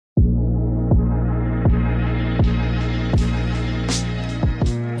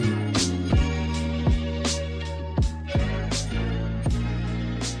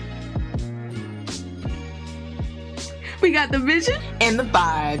We got the vision and the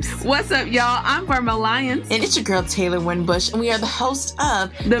vibes. What's up, y'all? I'm Barmel Lyons. And it's your girl, Taylor Winbush, and we are the host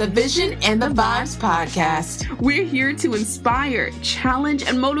of the Vision and the Vibes podcast. We're here to inspire, challenge,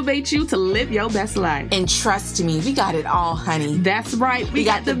 and motivate you to live your best life. And trust me, we got it all, honey. That's right. We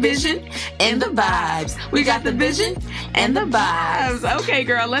got the vision and the vibes. We got the vision and the vibes. Okay,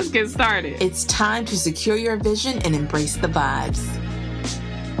 girl, let's get started. It's time to secure your vision and embrace the vibes.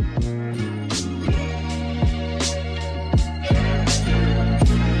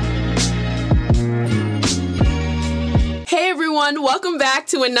 Hey everyone, welcome back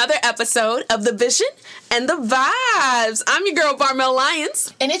to another episode of The Vision and the Vibes. I'm your girl, Barmel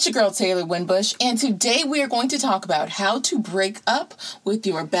Lyons. And it's your girl, Taylor Winbush. And today we are going to talk about how to break up with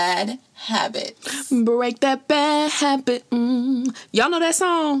your bad habits. Break that bad habit. Y'all know that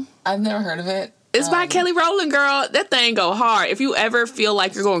song? I've never heard of it. It's by Kelly Rowland, girl. That thing go hard. If you ever feel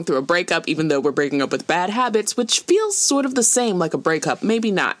like you're going through a breakup, even though we're breaking up with bad habits, which feels sort of the same like a breakup,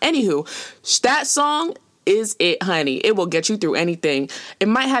 maybe not. Anywho, that song is it, honey. It will get you through anything. It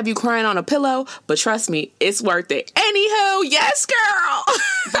might have you crying on a pillow, but trust me, it's worth it. Anywho, yes,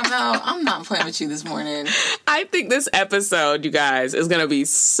 girl. No, I'm not playing with you this morning. I think this episode, you guys, is going to be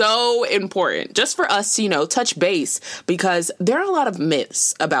so important just for us to, touch base, because there are a lot of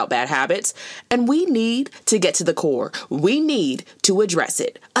myths about bad habits, and we need to get to the core. We need to address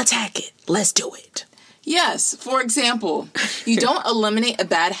it, attack it. Let's do it. Yes. For example, you don't eliminate a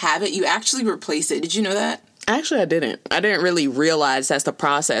bad habit, you actually replace it. Did you know that? Actually, I didn't. I didn't really realize that's the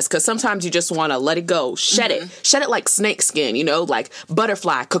process, because sometimes you just want to let it go, shed it like snake skin, like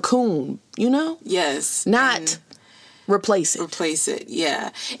butterfly, cocoon, Yes. Not replace it. Replace it,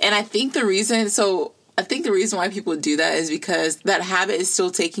 yeah. And I think the reason why people do that is because that habit is still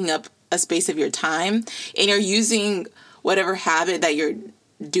taking up a space of your time, and you're using whatever habit that you're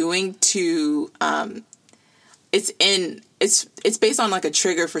doing to it's based on like a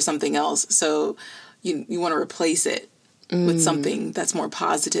trigger for something else. So you want to replace it with something that's more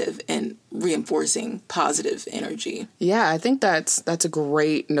positive and reinforcing positive energy. Yeah, I think that's a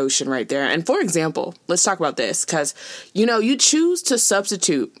great notion right there. And for example, let's talk about this, because you choose to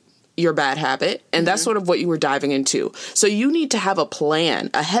substitute your bad habit, and that's sort of what you were diving into. So you need to have a plan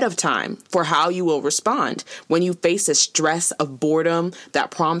ahead of time for how you will respond when you face a stress of boredom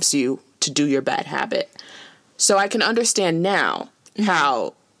that prompts you to do your bad habit. So I can understand now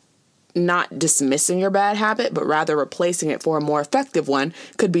how not dismissing your bad habit, but rather replacing it for a more effective one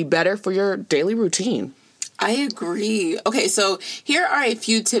could be better for your daily routine. I agree. Okay, so here are a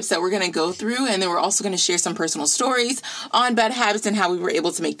few tips that we're going to go through, and then we're also going to share some personal stories on bad habits and how we were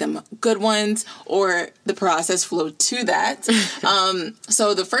able to make them good ones, or the process flow to that.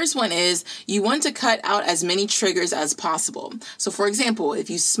 So the first one is you want to cut out as many triggers as possible. So for example, if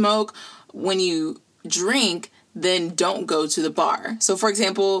you smoke, when you drink, then don't go to the bar. So for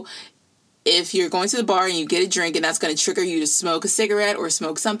example, if you're going to the bar and you get a drink and that's going to trigger you to smoke a cigarette or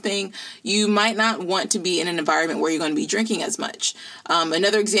smoke something, you might not want to be in an environment where you're going to be drinking as much.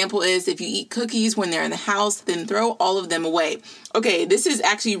 Another example is if you eat cookies when they're in the house, then throw all of them away. Okay, this is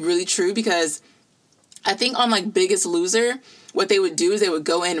actually really true, because I think on like Biggest Loser, what they would do is they would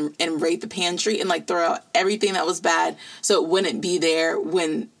go in and rate the pantry and like throw out everything that was bad so it wouldn't be there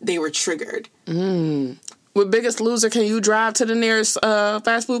when they were triggered. With Biggest Loser, can you drive to the nearest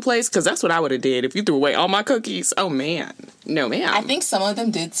fast food place? Because that's what I would have did if you threw away all my cookies. Oh, man. No, ma'am. I think some of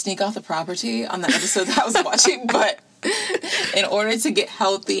them did sneak off the property on that episode that I was watching, but in order to get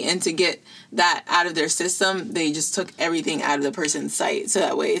healthy and to get that out of their system, they just took everything out of the person's sight. So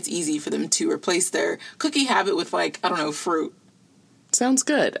that way it's easy for them to replace their cookie habit with fruit. Sounds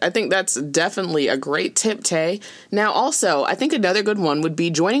good. I think that's definitely a great tip, Tay. Now, also, I think another good one would be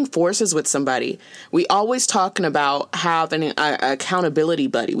joining forces with somebody. We always talking about having an accountability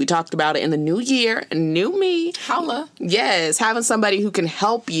buddy. We talked about it in the new year, new me. Holla. Yes, having somebody who can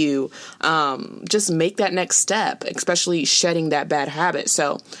help you just make that next step, especially shedding that bad habit.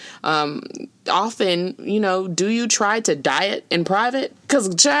 So, often, do you try to diet in private?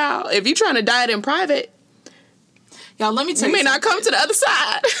 Because, child, if you're trying to diet in private, y'all, let me tell you, you may not come to the other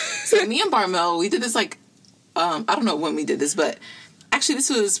side. So me and Barmel, we did this I don't know when we did this, but actually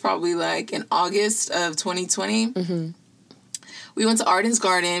this was probably like in August of 2020. We went to Arden's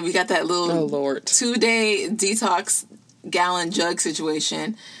Garden. We got that little 2-day detox gallon jug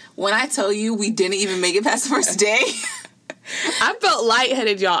situation. When I tell you we didn't even make it past the first day. I felt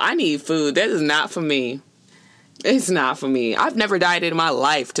lightheaded, y'all. I need food. That is not for me. It's not for me. I've never dieted in my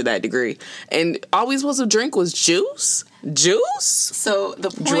life to that degree. And all we supposed to drink was juice? Juice? So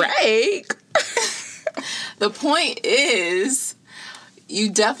the point... Drake? The point is, you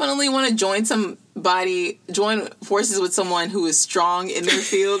definitely want to join forces with someone who is strong in their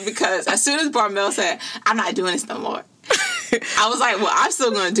field, because as soon as Barmel said, I'm not doing this no more, I was like, well, I'm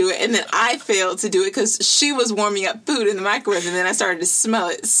still going to do it. And then I failed to do it because she was warming up food in the microwave, and then I started to smell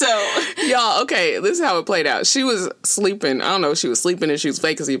it. So, y'all, okay, this is how it played out. She was sleeping. I don't know if she was sleeping and she was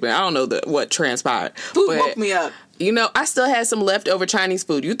fake sleeping. I don't know what transpired. Food woke me up. You know, I still had some leftover Chinese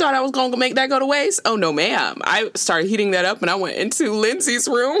food. You thought I was going to make that go to waste? Oh, no, ma'am. I started heating that up, and I went into Lindsay's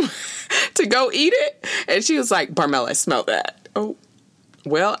room to go eat it. And she was like, Barmel, I smelled that. Oh,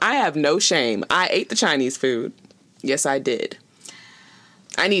 well, I have no shame. I ate the Chinese food. Yes, I did.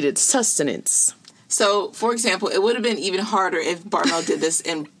 I needed sustenance. So, for example, it would have been even harder if Barmel did this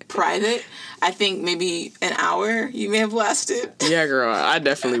in private. I think maybe an hour you may have lasted. Yeah, girl, I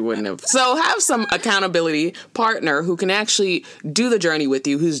definitely wouldn't have. So have some accountability partner who can actually do the journey with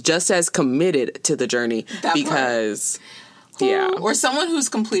you, who's just as committed to the journey. Because, yeah. Or someone who's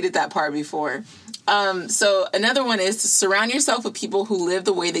completed that part before. So another one is to surround yourself with people who live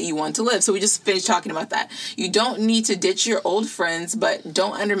the way that you want to live. So we just finished talking about that. You don't need to ditch your old friends, but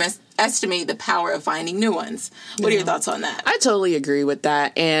don't underestimate the power of finding new ones. What are your thoughts on that? I totally agree with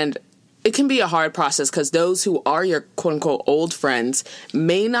that. And it can be a hard process because those who are your quote-unquote old friends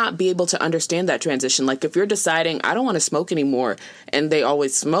may not be able to understand that transition. Like if you're deciding, I don't want to smoke anymore, and they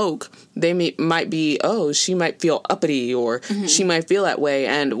always smoke, they might be, oh, she might feel uppity, or she might feel that way,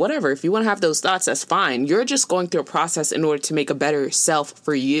 and whatever. If you want to have those thoughts, that's fine. You're just going through a process in order to make a better self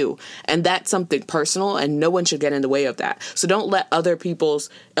for you. And that's something personal, and no one should get in the way of that. So don't let other people's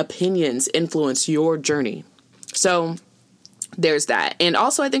opinions influence your journey. So there's that. And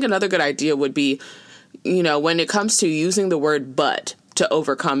also, I think another good idea would be, you know, when it comes to using the word but to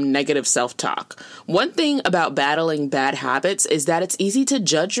overcome negative self-talk. One thing about battling bad habits is that it's easy to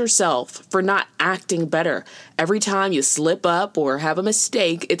judge yourself for not acting better. Every time you slip up or have a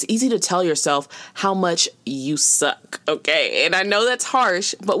mistake, it's easy to tell yourself how much you suck, okay? And I know that's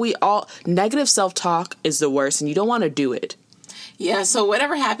harsh, but negative self-talk is the worst, and you don't want to do it. Yeah, so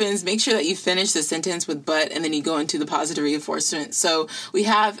whatever happens, make sure that you finish the sentence with but, and then you go into the positive reinforcement. So we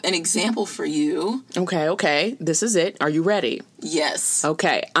have an example for you. Okay. This is it. Are you ready? Yes.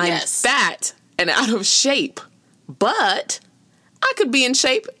 Okay. I'm fat and out of shape, but I could be in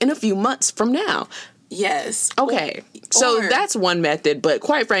shape in a few months from now. Yes. Okay. So that's one method, but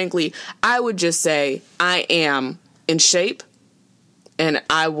quite frankly, I would just say I am in shape, and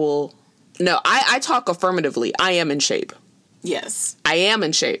I talk affirmatively. I am in shape. Yes. I am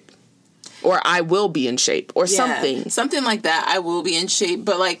in shape. Or I will be in shape. Or something. Something like that. I will be in shape.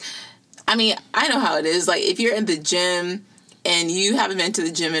 But, like, I mean, I know how it is. Like, if you're in the gym and you haven't been to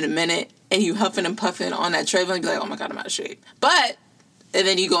the gym in a minute and you huffing and puffing on that treadmill, you'd be like, oh, my God, I'm out of shape. But, and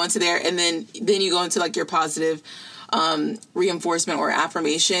then you go into there, and then you go into, like, your positive reinforcement or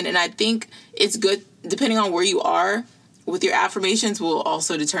affirmation. And I think it's good, depending on where you are with your affirmations, will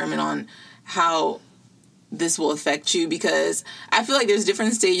also determine on how this will affect you, because I feel like there's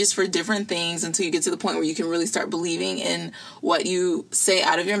different stages for different things until you get to the point where you can really start believing in what you say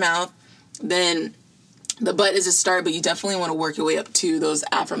out of your mouth. Then the but is a start, but you definitely want to work your way up to those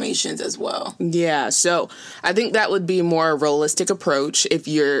affirmations as well. Yeah, so I think that would be a more realistic approach if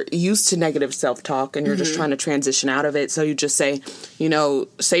you're used to negative self-talk and you're just trying to transition out of it. So you just say,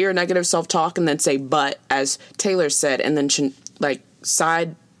 say your negative self-talk and then say but, as Taylor said, and then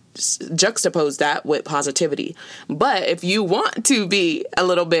juxtapose that with positivity. But if you want to be a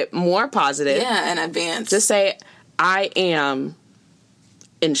little bit more positive, and advanced, just say, I am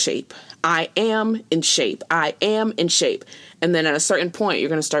in shape. I am in shape. I am in shape. And then at a certain point, you're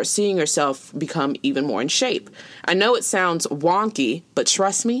going to start seeing yourself become even more in shape. I know it sounds wonky, but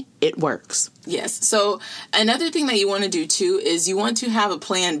trust me, it works. Yes. So another thing that you want to do, too, is you want to have a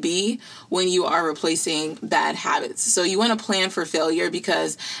plan B when you are replacing bad habits. So you want to plan for failure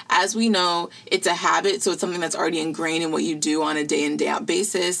because, as we know, it's a habit. So it's something that's already ingrained in what you do on a day in, day out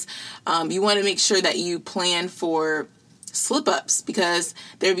basis. You want to make sure that you plan for slip-ups because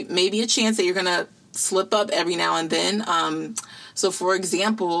there may be a chance that you're going to slip up every now and then. So for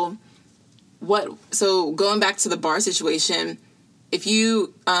example, going back to the bar situation, if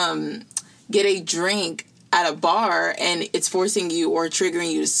you get a drink at a bar and it's forcing you or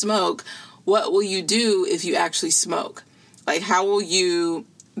triggering you to smoke, what will you do if you actually smoke? Like, how will you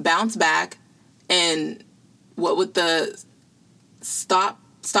bounce back, and what would the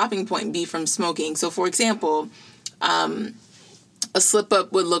stopping point be from smoking? So for example, A slip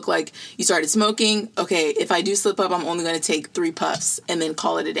up would look like you started smoking. Okay, if I do slip up, I'm only going to take 3 puffs and then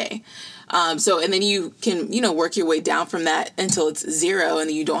call it a day. And then you can, work your way down from that until it's 0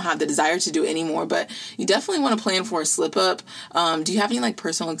 and you don't have the desire to do it anymore. But you definitely want to plan for a slip up. Do you have any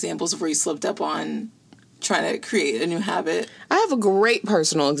personal examples of where you slipped up on trying to create a new habit? I have a great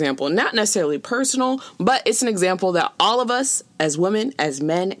personal example. Not necessarily personal, but it's an example that all of us as women, as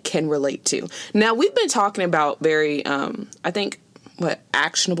men, can relate to. Now, we've been talking about very,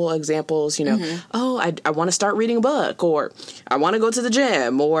 actionable examples, I want to start reading a book, or I want to go to the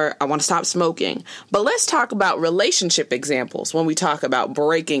gym, or I want to stop smoking. But let's talk about relationship examples when we talk about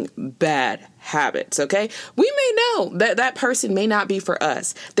breaking bad habits, okay? We may know that that person may not be for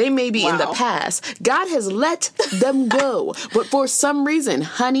us. They may be in the past. God has let them go. But for some reason,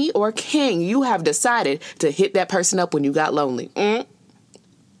 honey or king, you have decided to hit that person up when you got lonely.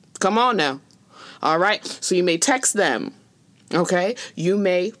 Come on now. All right? So you may text them. Okay, you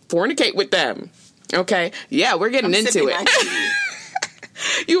may fornicate with them. Okay, yeah, we're getting into it.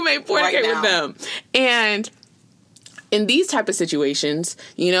 You may fornicate with them. And in these type of situations,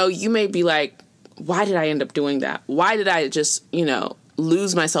 you may be like, why did I end up doing that? Why did I just,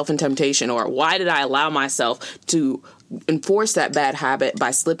 lose myself in temptation? Or why did I allow myself to enforce that bad habit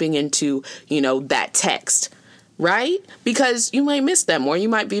by slipping into, that text? Right? Because you might miss them, or you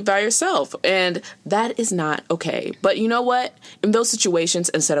might be by yourself, and that is not okay. But you know what? In those situations,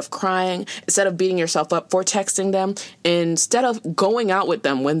 instead of crying, instead of beating yourself up for texting them, instead of going out with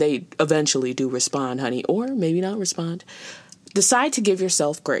them when they eventually do respond, honey, or maybe not respond, decide to give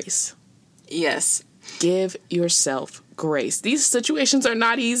yourself grace. Yes. Give yourself grace. These situations are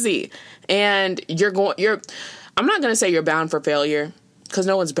not easy, and I'm not going to say you're bound for failure, because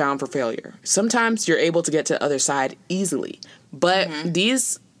no one's bound for failure. Sometimes you're able to get to the other side easily. But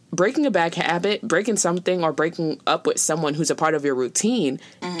these breaking a bad habit, breaking something, or breaking up with someone who's a part of your routine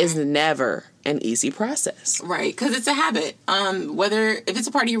is never an easy process. Right, because it's a habit. If it's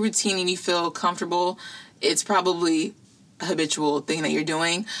a part of your routine and you feel comfortable, it's probably a habitual thing that you're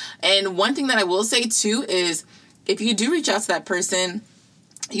doing. And one thing that I will say, too, is if you do reach out to that person,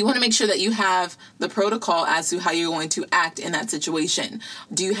 you want to make sure that you have the protocol as to how you're going to act in that situation.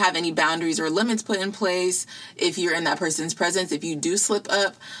 Do you have any boundaries or limits put in place if you're in that person's presence, if you do slip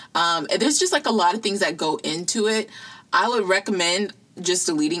up? There's just a lot of things that go into it. I would recommend just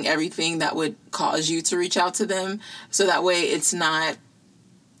deleting everything that would cause you to reach out to them. So that way it's not,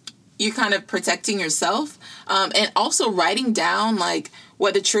 you're kind of protecting yourself. And also writing down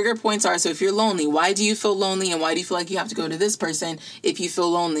what the trigger points are. So if you're lonely, why do you feel lonely, and why do you feel like you have to go to this person if you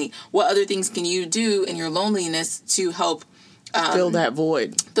feel lonely? What other things can you do in your loneliness to help fill that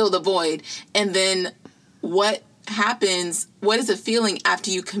void? Fill the void. And then what happens, what is the feeling after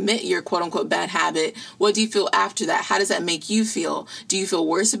you commit your quote-unquote bad habit? What do you feel after that? How does that make you feel? Do you feel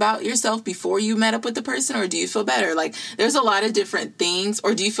worse about yourself before you met up with the person, or do you feel better? There's a lot of different things.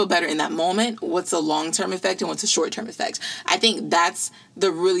 Or do you feel better in that moment? What's a long-term effect and what's a short-term effect? I think that's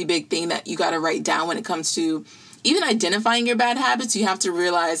the really big thing that you got to write down when it comes to even identifying your bad habits. You have to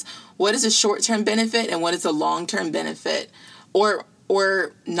realize what is a short-term benefit and what is a long-term benefit or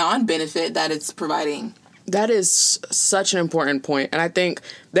non-benefit that it's providing. That is such an important point. And I think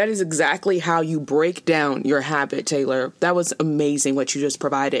that is exactly how you break down your habit, Taylor. That was amazing what you just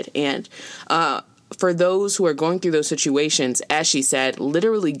provided. And for those who are going through those situations, as she said,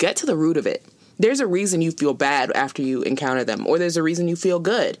 literally get to the root of it. There's a reason you feel bad after you encounter them, or there's a reason you feel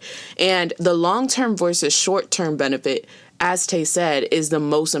good. And the long-term versus short-term benefit, as Tay said, is the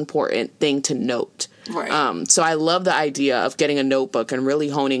most important thing to note. Right. So I love the idea of getting a notebook and really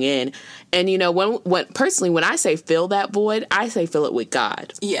honing in. And, when I say fill that void, I say fill it with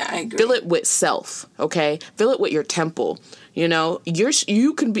God. Yeah, I agree. Fill it with self, okay? Fill it with your temple. You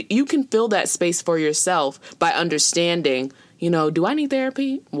can fill that space for yourself by understanding, do I need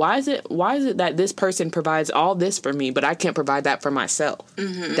therapy? Why is it that this person provides all this for me, but I can't provide that for myself?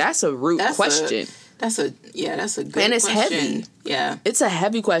 Mm-hmm. That's a root question. That's a good and it's question. Heavy. Yeah. It's a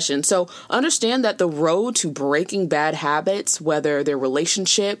heavy question. So understand that the road to breaking bad habits, whether they're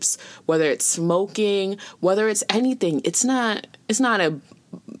relationships, whether it's smoking, whether it's anything, it's not a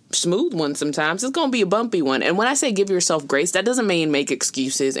smooth one sometimes. It's going to be a bumpy one. And when I say give yourself grace, that doesn't mean make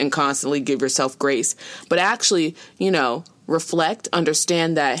excuses and constantly give yourself grace, but actually, reflect,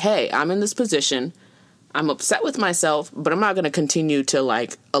 understand that, hey, I'm in this position. I'm upset with myself, but I'm not going to continue to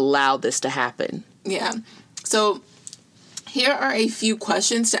allow this to happen. Yeah. So here are a few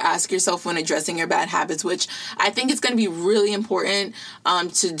questions to ask yourself when addressing your bad habits, which I think it's going to be really important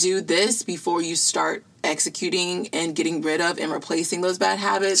to do this before you start executing and getting rid of and replacing those bad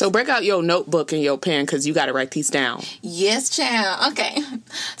habits. So break out your notebook and your pen because you got to write these down. Yes, child. Okay.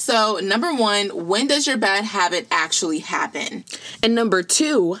 So number 1, when does your bad habit actually happen? And number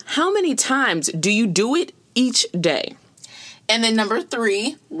 2, how many times do you do it each day? And then number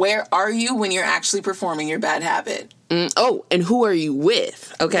 3, where are you when you're actually performing your bad habit? And who are you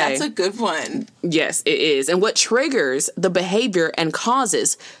with? Okay. That's a good one. Yes, it is. And what triggers the behavior and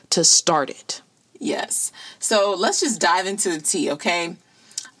causes to start it? Yes. So let's just dive into the tea, okay?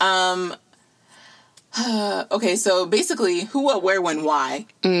 Okay, so basically, who, what, where, when, why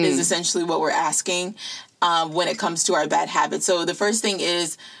is essentially what we're asking when it comes to our bad habits. So the first thing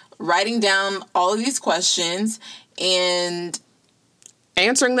is writing down all of these questions and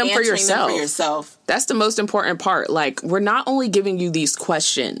answering them for yourself. That's the most important part. Like, we're not only giving you these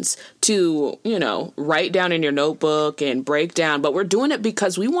questions to, write down in your notebook and break down, but we're doing it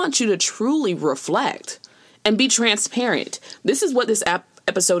because we want you to truly reflect and be transparent. This is what this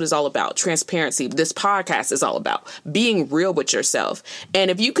episode is all about. Transparency. This podcast is all about being real with yourself. And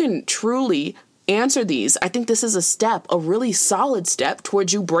if you can truly answer these, I think this is a really solid step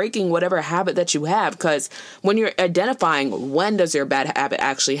towards you breaking whatever habit that you have. Because when you're identifying when does your bad habit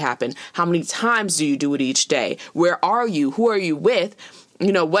actually happen, how many times do you do it each day, where are you, who are you with,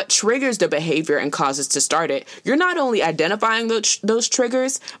 what triggers the behavior and causes to start it, you're not only identifying those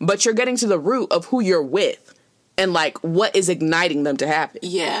triggers, but you're getting to the root of who you're with and like what is igniting them to happen.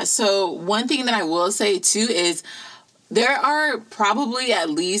 Yeah. So one thing that I will say too is there are probably at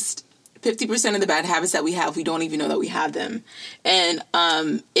least 50% of the bad habits that we have, we don't even know that we have them. And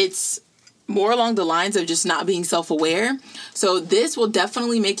it's more along the lines of just not being self-aware. So this will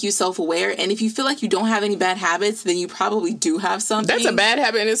definitely make you self-aware. And if you feel like you don't have any bad habits, then you probably do have something. That's a bad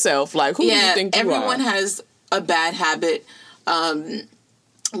habit in itself. Like, who do you think you are? Everyone has a bad habit.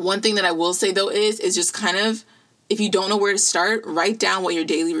 One thing that I will say, though, is just kind of, if you don't know where to start, write down what your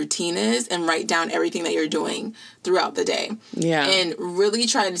daily routine is and write down everything that you're doing throughout the day. Yeah. And really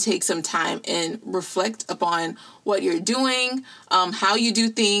try to take some time and reflect upon what you're doing, how you do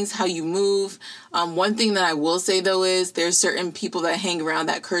things, how you move. One thing that I will say, though, is there's certain people that hang around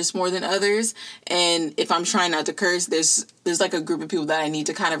that curse more than others. And if I'm trying not to curse, there's like a group of people that I need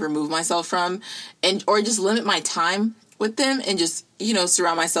to kind of remove myself from or just limit my time with them and just,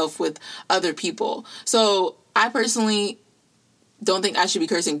 surround myself with other people. So I personally don't think I should be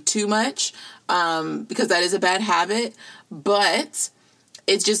cursing too much because that is a bad habit. But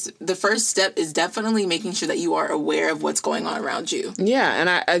it's just the first step is definitely making sure that you are aware of what's going on around you. Yeah.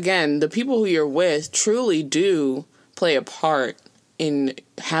 And again, the people who you're with truly do play a part in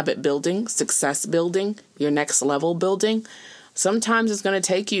habit building, success building, your next level building. Sometimes it's going to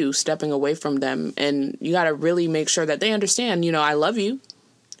take you stepping away from them. And you got to really make sure that they understand, I love you,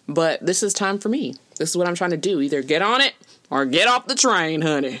 but this is time for me. This is what I'm trying to do. Either get on it or get off the train,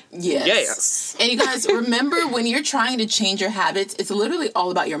 honey. Yes. And you guys, remember when you're trying to change your habits, it's literally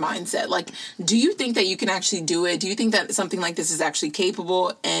all about your mindset. Like, do you think that you can actually do it? Do you think that something like this is actually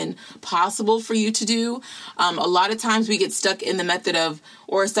capable and possible for you to do? A lot of times we get stuck in the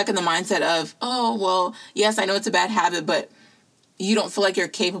stuck in the mindset of, oh, well, yes, I know it's a bad habit, but you don't feel like you're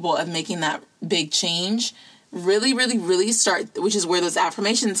capable of making that big change. Really, really, really start, which is where those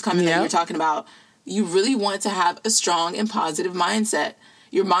affirmations come in that you're talking about. You really want to have a strong and positive mindset.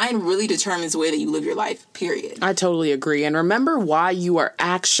 Your mind really determines the way that you live your life, period. I totally agree. And remember why you are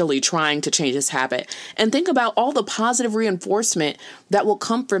actually trying to change this habit. And think about all the positive reinforcement that will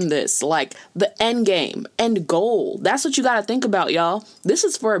come from this, like the end game, end goal. That's what you got to think about, y'all. This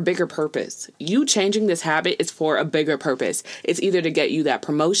is for a bigger purpose. You changing this habit is for a bigger purpose. It's either to get you that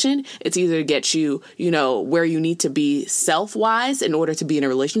promotion. It's either to get you, where you need to be self-wise in order to be in a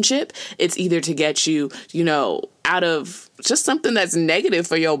relationship. It's either to get you, out of just something that's negative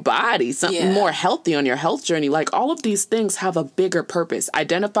for your body, something more healthy on your health journey. Like, all of these things have a bigger purpose.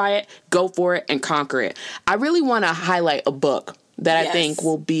 Identify it, go for it, and conquer it. I really want to highlight a book that I think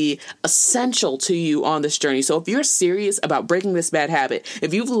will be essential to you on this journey. So if you're serious about breaking this bad habit,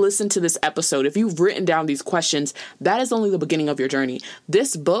 if you've listened to this episode, if you've written down these questions, that is only the beginning of your journey.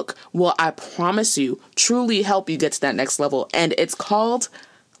 This book will, I promise you, truly help you get to that next level. And it's called...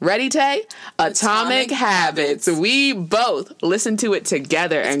 Ready, Tay? Atomic Habits. We both listened to it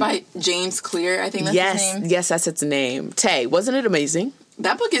together. It's by James Clear, I think that's his name. Yes, that's its name. Tay, wasn't it amazing?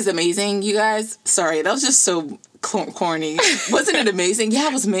 That book is amazing, you guys. Sorry, that was just so corny. Wasn't it amazing? Yeah,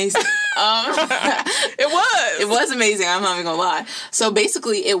 it was amazing. It was. It was amazing. I'm not even gonna lie. So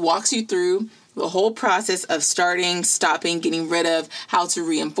basically, it walks you through the whole process of starting, stopping, getting rid of, how to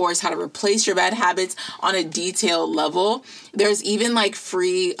reinforce, how to replace your bad habits on a detailed level. There's even like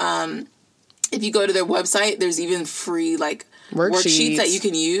free if you go to their website, there's even free like worksheets that you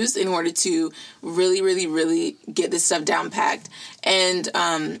can use in order to really, really, really get this stuff down packed. And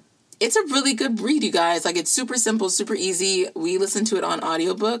it's a really good read, you guys. Like, it's super simple, super easy. We listen to it on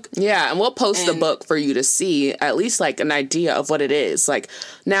audiobook. Yeah, and we'll post the book for you to see at least like an idea of what it is. Like,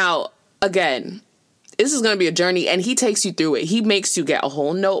 now, again, this is going to be a journey, and he takes you through it. He makes you get a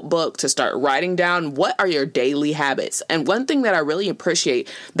whole notebook to start writing down what are your daily habits. And one thing that I really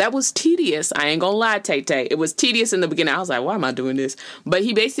appreciate, that was tedious. I ain't going to lie, Tay-Tay. It was tedious in the beginning. I was like, why am I doing this? But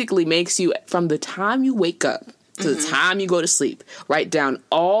he basically makes you, from the time you wake up to the time you go to sleep, write down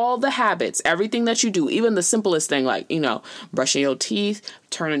all the habits, everything that you do, even the simplest thing like, you know, brushing your teeth,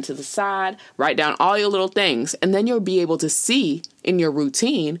 turning to the side, write down all your little things. And then you'll be able to see in your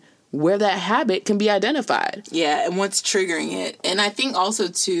routine where that habit can be identified. Yeah, and what's triggering it. And I think also,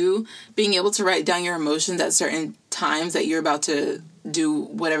 too, being able to write down your emotions at certain times that you're about to do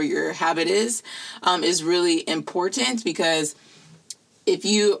whatever your habit is really important, because if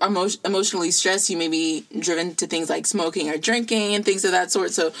you are emotionally stressed, you may be driven to things like smoking or drinking and things of that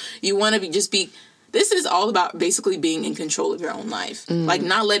sort. So you want to this is all about basically being in control of your own life. Like,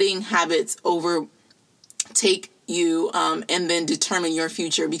 not letting habits overtake you and then determine your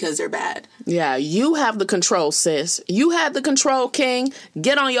future because they're bad. Yeah, you have the control, sis. You have the control, king.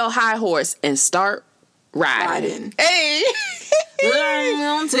 Get on your high horse and start riding. Hey! I'm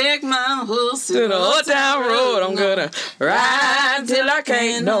gonna take my horse to the old town road. I'm gonna ride till I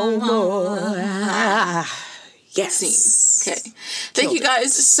can't no more. Yes. Okay. Thank you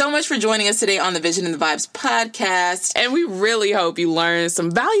guys so much for joining us today on the Vision and the Vibes podcast. And we really hope you learned some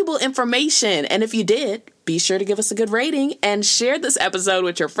valuable information. And if you did, be sure to give us a good rating and share this episode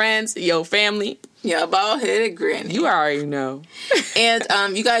with your friends, your family. Yeah, bald-headed granny. You already know. And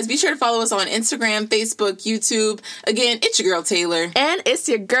you guys, be sure to follow us on Instagram, Facebook, YouTube. Again, it's your girl, Taylor. And it's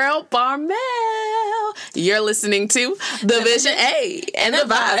your girl, Barmel. You're listening to The Vision and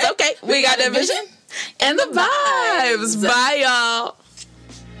the Vibes. Okay, we got the vision and the vibes. Bye, y'all.